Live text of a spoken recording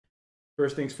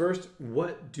First things first,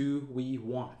 what do we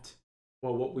want?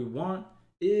 Well, what we want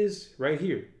is right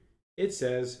here. It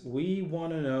says we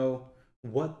want to know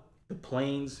what the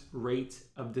plane's rate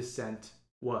of descent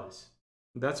was.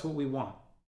 That's what we want.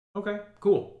 Okay,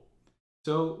 cool.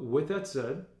 So with that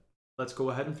said, let's go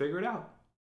ahead and figure it out.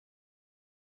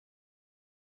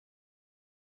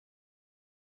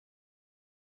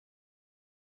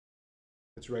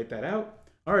 Let's write that out.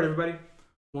 All right, everybody.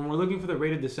 When we're looking for the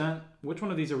rate of descent, which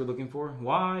one of these are we looking for?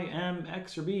 Y, M,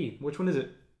 X, or B? Which one is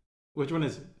it? Which one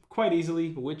is it? Quite easily,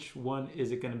 which one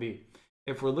is it going to be?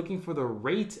 If we're looking for the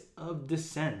rate of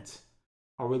descent,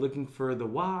 are we looking for the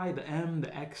Y, the M,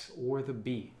 the X, or the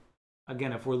B?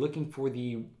 Again, if we're looking for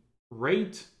the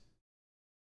rate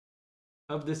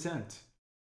of descent,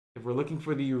 if we're looking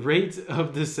for the rate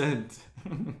of descent,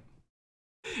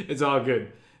 it's all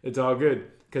good. It's all good.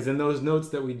 Because in those notes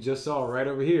that we just saw right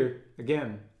over here,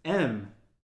 again, M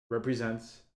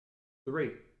represents the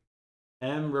rate.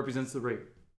 M represents the rate.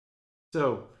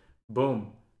 So,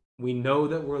 boom. We know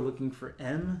that we're looking for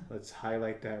M. Let's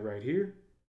highlight that right here.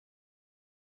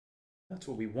 That's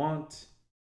what we want.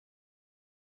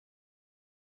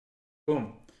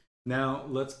 Boom. Now,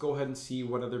 let's go ahead and see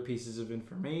what other pieces of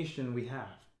information we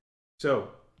have. So,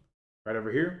 right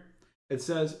over here, it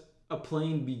says a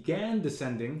plane began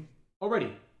descending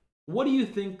already. What do you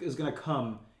think is going to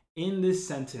come in this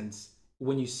sentence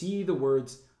when you see the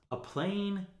words a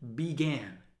plane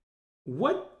began?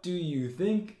 What do you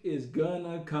think is going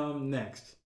to come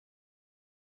next?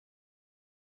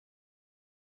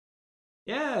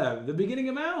 Yeah, the beginning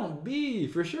amount, B,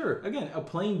 for sure. Again, a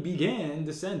plane began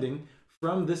descending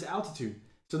from this altitude.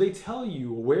 So they tell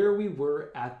you where we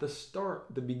were at the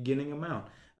start, the beginning amount.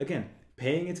 Again,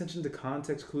 paying attention to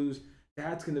context clues,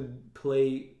 that's going to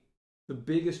play the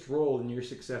biggest role in your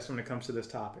success when it comes to this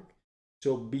topic.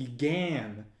 So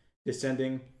began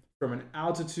descending from an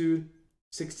altitude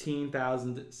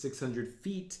 16,600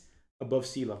 feet above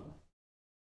sea level.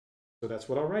 So that's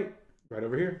what I'll write right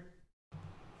over here.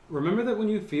 Remember that when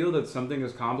you feel that something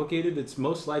is complicated, it's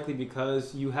most likely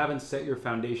because you haven't set your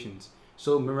foundations.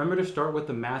 So remember to start with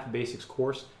the Math Basics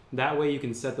course. That way you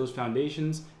can set those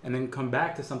foundations and then come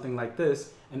back to something like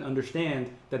this and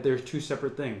understand that there's two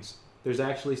separate things. There's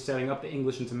actually setting up the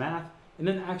English into math and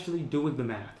then actually doing the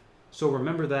math. So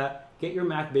remember that, get your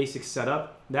Math Basics set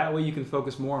up. That way you can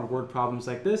focus more on word problems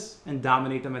like this and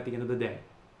dominate them at the end of the day.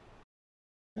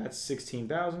 That's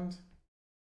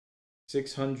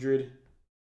 16,600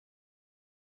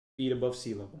 feet above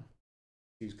sea level.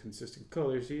 Use consistent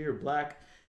colors here, black.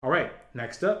 All right,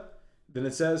 next up, then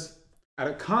it says at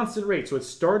a constant rate. So it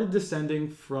started descending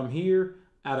from here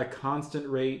at a constant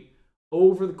rate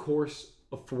over the course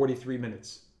of 43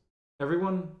 minutes.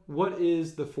 Everyone, what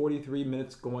is the 43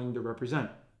 minutes going to represent?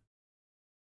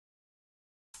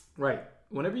 Right,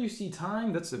 whenever you see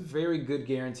time, that's a very good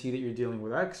guarantee that you're dealing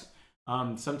with X.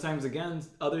 Sometimes, again,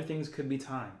 other things could be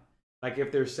time. Like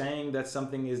if they're saying that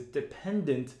something is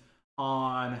dependent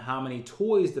on how many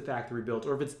toys the factory built,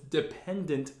 or if it's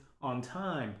dependent on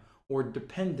time, or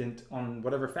dependent on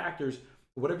whatever factors,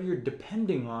 whatever you're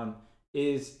depending on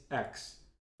is X.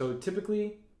 So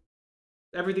typically,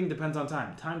 everything depends on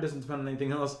time. Time doesn't depend on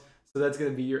anything else, so that's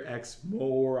going to be your X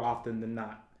more often than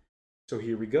not. So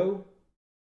here we go.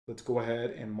 Let's go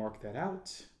ahead and mark that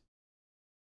out.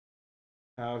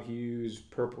 I'll use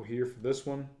purple here for this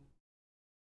one.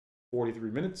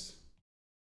 43 minutes.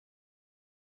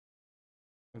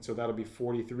 And so that'll be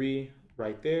 43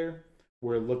 right there.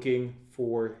 We're looking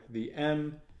for the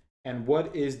M. And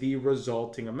what is the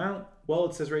resulting amount? Well,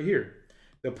 it says right here,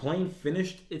 the plane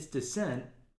finished its descent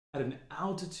at an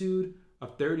altitude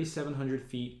of 3,700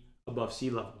 feet above sea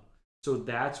level. So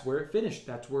that's where it finished.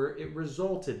 That's where it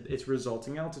resulted, its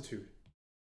resulting altitude.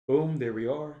 Boom, there we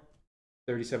are,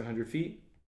 3,700 feet.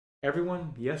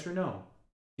 Everyone, yes or no?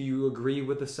 Do you agree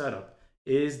with the setup?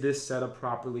 Is this set up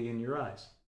properly in your eyes?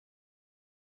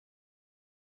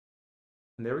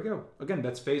 And there we go. Again,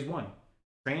 that's phase one.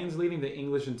 Translating the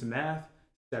English into math.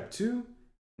 Step two,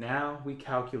 now we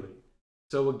calculate.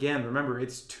 So again, remember,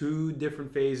 it's two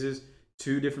different phases.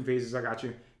 I got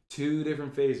you. Two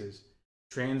different phases.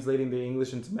 Translating the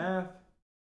English into math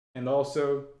and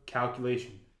also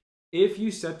calculation. If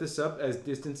you set this up as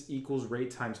distance equals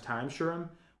rate times time, Shuram,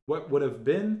 what would have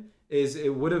been is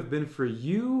it would have been for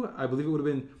you, I believe it would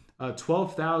have been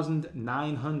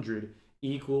 12,900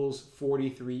 equals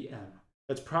 43M.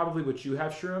 That's probably what you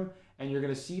have, Shuram, and you're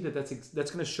going to see that that's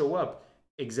going to show up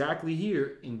exactly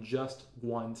here in just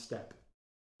one step.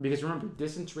 Because remember,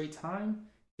 distance, rate, time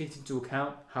takes into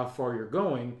account how far you're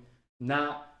going,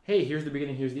 not, hey, here's the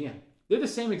beginning, here's the end. They're the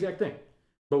same exact thing.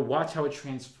 But watch how it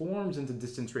transforms into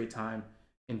distance, rate, time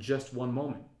in just one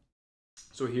moment.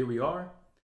 So here we are.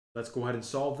 Let's go ahead and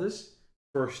solve this.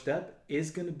 First step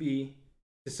is going to be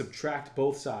to subtract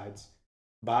both sides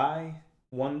by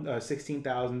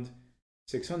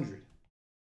 16,600.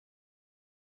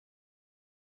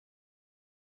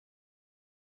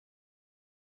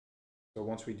 So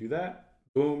once we do that,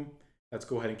 boom, let's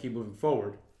go ahead and keep moving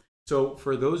forward. So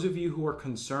for those of you who are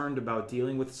concerned about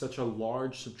dealing with such a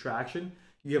large subtraction,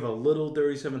 you have a little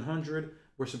 3,700,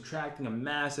 we're subtracting a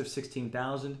massive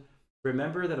 16,000.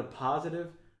 Remember that a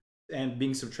positive and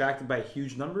being subtracted by a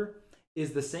huge number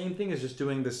is the same thing as just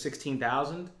doing the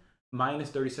 16,000 minus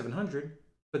 3,700,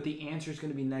 but the answer is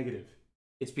going to be negative.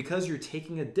 It's because you're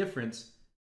taking a difference,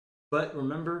 but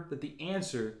remember that the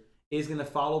answer is going to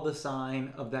follow the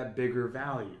sign of that bigger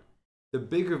value. The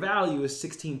bigger value is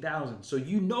 16,000, so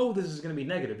you know this is going to be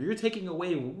negative. You're taking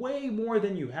away way more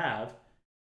than you have,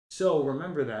 so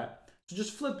remember that. So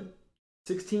just flip it.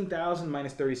 16,000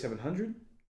 minus 3,700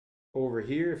 over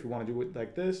here, if you want to do it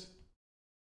like this.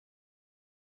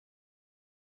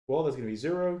 Well, that's going to be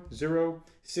 0, 0,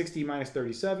 60 minus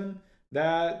 37.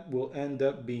 That will end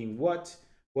up being what?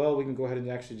 Well, we can go ahead and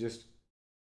actually just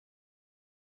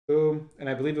boom. And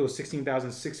I believe it was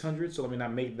 16,600, so let me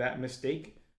not make that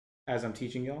mistake as I'm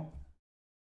teaching y'all.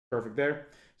 Perfect there.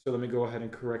 So let me go ahead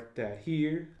and correct that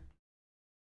here.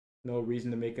 No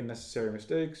reason to make unnecessary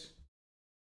mistakes.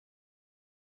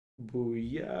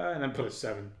 Booyah, and then put a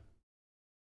 7.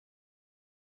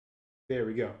 There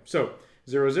we go. So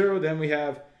 0, 0, then we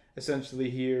have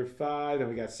essentially here 5, then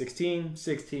we got 16.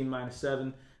 16 minus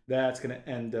 7, that's going to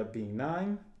end up being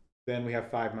 9. Then we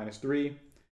have 5 minus 3,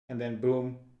 and then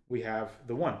boom, we have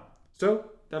the 1.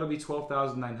 So that'll be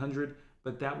 12,900,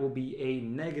 but that will be a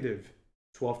negative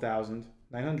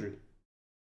 12,900.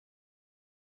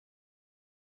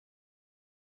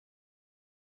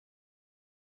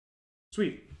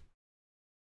 Sweet.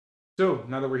 So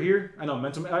now that we're here, I know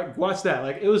mental math, watch that.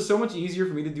 Like, it was so much easier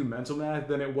for me to do mental math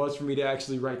than it was for me to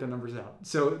actually write the numbers out.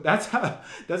 So that's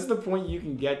the point you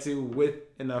can get to with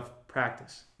enough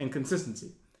practice and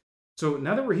consistency. So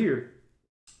now that we're here,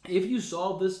 if you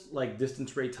solve this like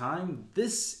distance, rate, time,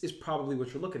 this is probably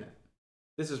what you're looking at.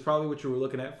 This is probably what you were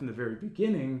looking at from the very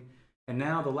beginning. And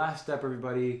now the last step,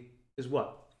 everybody, is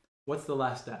what? What's the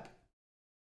last step?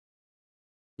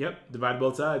 Yep, divide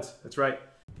both sides. That's right.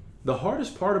 The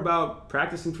hardest part about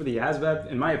practicing for the ASVAB,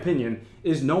 in my opinion,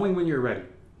 is knowing when you're ready.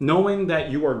 Knowing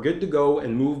that you are good to go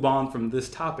and move on from this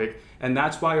topic. And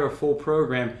that's why our full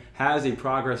program has a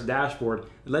progress dashboard,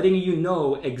 letting you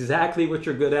know exactly what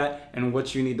you're good at and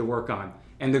what you need to work on.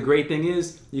 And the great thing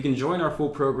is, you can join our full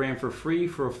program for free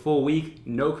for a full week,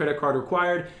 no credit card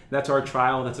required. That's our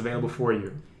trial that's available for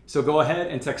you. So go ahead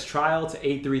and text trial to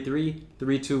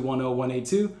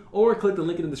 833-3210182 or click the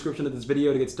link in the description of this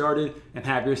video to get started and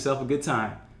have yourself a good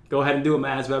time. Go ahead and do it,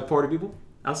 my ASVAB party people.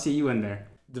 I'll see you in there.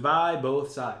 Divide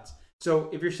both sides. So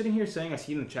if you're sitting here saying, I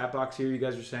see in the chat box here, you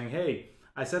guys are saying, hey,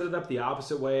 I set it up the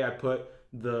opposite way. I put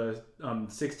the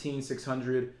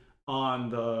 16,600 on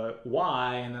the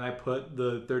Y and then I put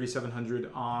the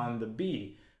 3,700 on the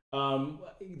B.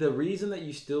 The reason that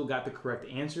you still got the correct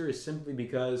answer is simply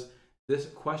because this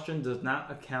question does not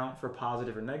account for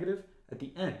positive or negative at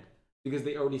the end because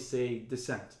they already say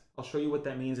descent. I'll show you what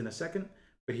that means in a second,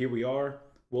 but here we are.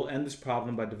 We'll end this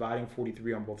problem by dividing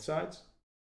 43 on both sides.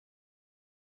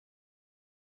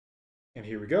 And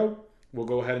here we go. We'll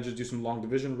go ahead and just do some long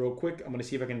division real quick. I'm going to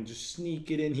see if I can just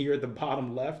sneak it in here at the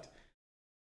bottom left.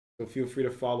 So feel free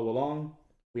to follow along.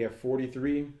 We have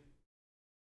 43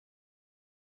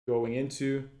 going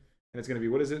into, and it's going to be,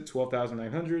 what is it?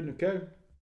 12,900, okay?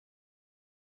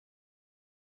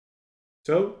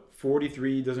 So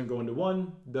 43 doesn't go into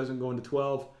 1, doesn't go into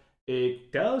 12.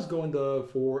 It does go into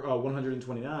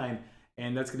 129,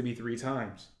 and that's going to be 3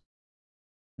 times.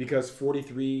 Because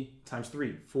 43 times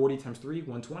 3, 40 times 3,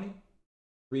 120.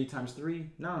 3 times 3,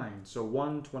 9. So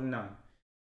 129.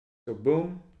 So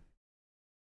boom.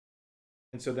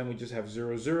 And so then we just have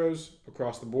 0 zeros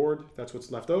across the board. That's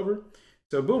what's left over.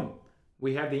 So boom.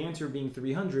 We have the answer being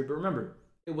 300. But remember,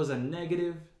 it was a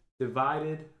negative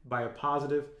divided by a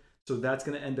positive. So that's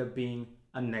going to end up being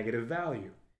a negative value.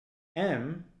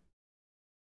 M,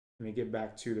 let me get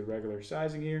back to the regular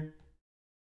sizing here.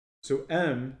 So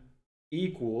M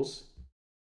equals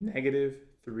negative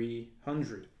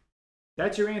 300.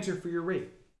 That's your answer for your rate.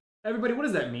 Everybody, what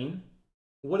does that mean?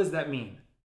 What does that mean?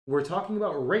 We're talking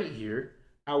about rate here.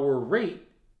 Our rate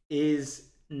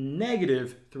is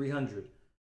negative 300.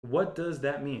 What does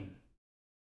that mean?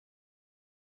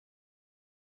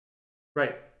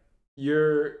 Right.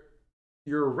 Your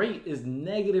rate is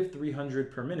negative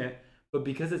 300 per minute, But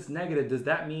because it's negative, does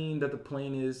that mean that the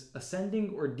plane is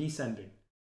ascending or descending?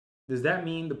 Does that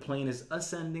mean the plane is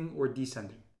ascending or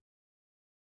descending?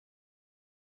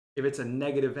 If it's a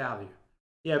negative value.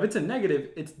 Yeah, if it's a negative,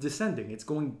 it's descending. It's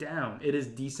going down. It is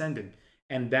descending.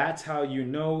 And that's how you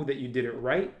know that you did it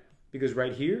right, because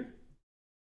right here,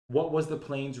 what was the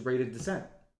plane's rate of descent?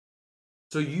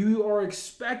 So you are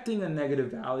expecting a negative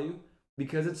value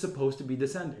because it's supposed to be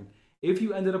descending. If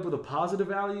you ended up with a positive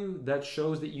value, that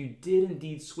shows that you did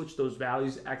indeed switch those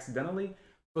values accidentally,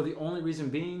 for the only reason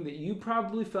being that you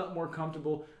probably felt more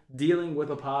comfortable dealing with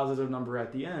a positive number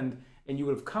at the end, and you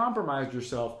would have compromised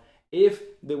yourself if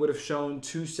they would have shown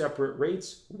two separate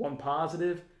rates, one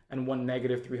positive and one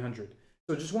negative 300.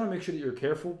 So just want to make sure that you're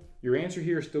careful. Your answer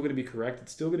here is still going to be correct.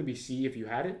 It's still going to be C if you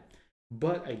had it,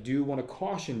 but I do want to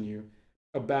caution you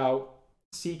about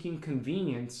seeking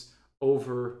convenience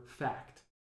over fact.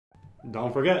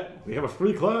 Don't forget, we have a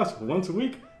free class once a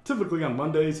week, typically on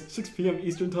Mondays, 6 p.m.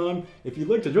 Eastern Time. If you'd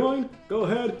like to join, go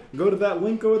ahead, go to that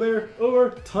link over there,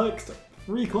 or text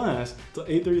free class to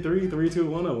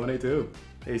 833-321-0182.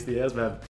 It's the ASVAB.